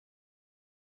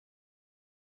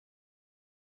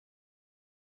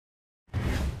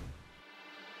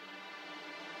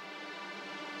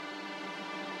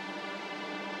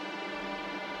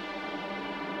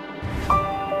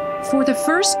For the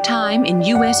first time in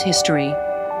U.S. history,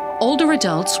 older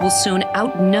adults will soon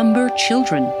outnumber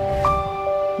children.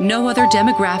 No other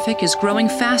demographic is growing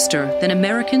faster than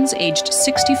Americans aged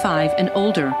 65 and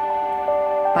older.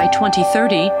 By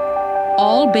 2030,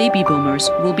 all baby boomers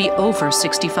will be over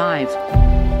 65.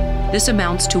 This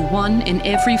amounts to 1 in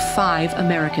every 5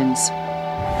 Americans.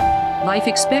 Life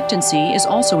expectancy is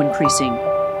also increasing.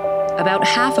 About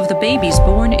half of the babies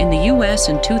born in the U.S.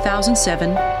 in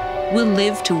 2007 will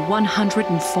live to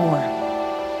 104.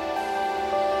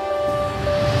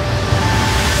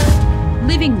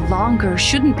 Living longer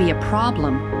shouldn't be a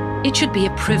problem. It should be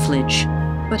a privilege.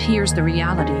 But here's the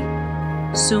reality.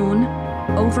 Soon,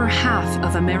 over half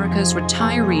of America's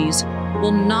retirees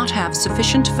will not have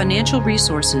sufficient financial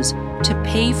resources to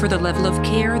pay for the level of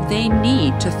care they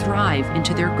need to thrive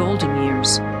into their golden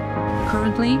years.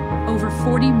 Currently, over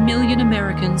 40 million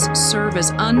Americans serve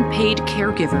as unpaid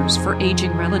caregivers for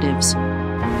aging relatives.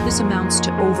 This amounts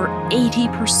to over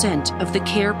 80% of the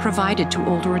care provided to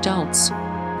older adults.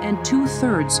 And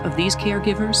 2/3 of these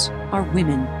caregivers are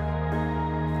women.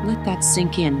 Let that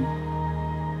sink in.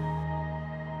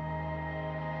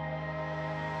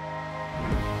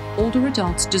 Older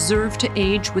adults deserve to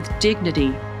age with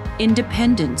dignity,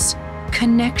 independence,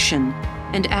 connection,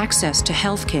 and access to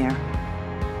health care.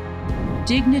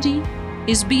 Dignity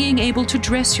is being able to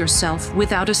dress yourself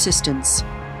without assistance.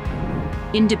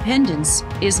 Independence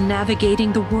is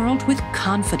navigating the world with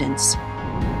confidence.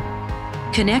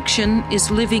 Connection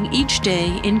is living each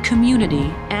day in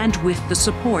community and with the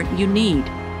support you need.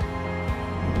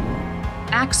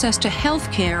 Access to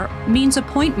health care means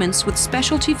appointments with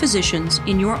specialty physicians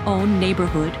in your own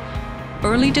neighborhood,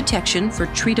 early detection for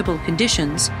treatable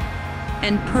conditions,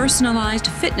 and personalized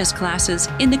fitness classes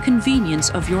in the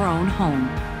convenience of your own home.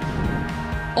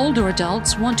 Older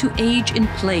adults want to age in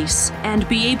place and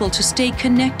be able to stay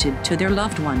connected to their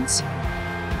loved ones.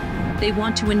 They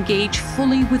want to engage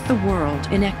fully with the world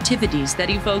in activities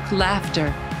that evoke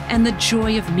laughter and the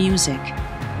joy of music.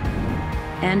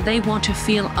 And they want to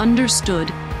feel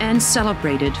understood and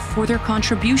celebrated for their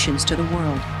contributions to the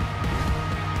world.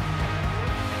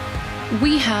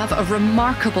 We have a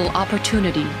remarkable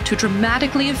opportunity to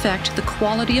dramatically affect the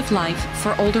quality of life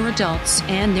for older adults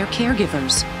and their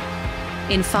caregivers.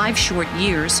 In 5 short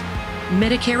years,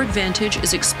 Medicare Advantage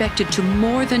is expected to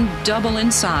more than double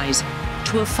in size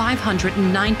to a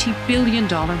 $590 billion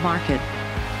market.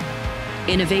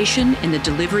 Innovation in the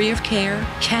delivery of care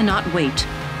cannot wait.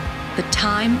 The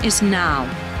time is now.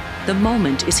 The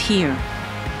moment is here.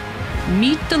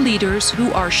 Meet the leaders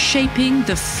who are shaping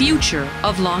the future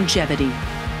of longevity.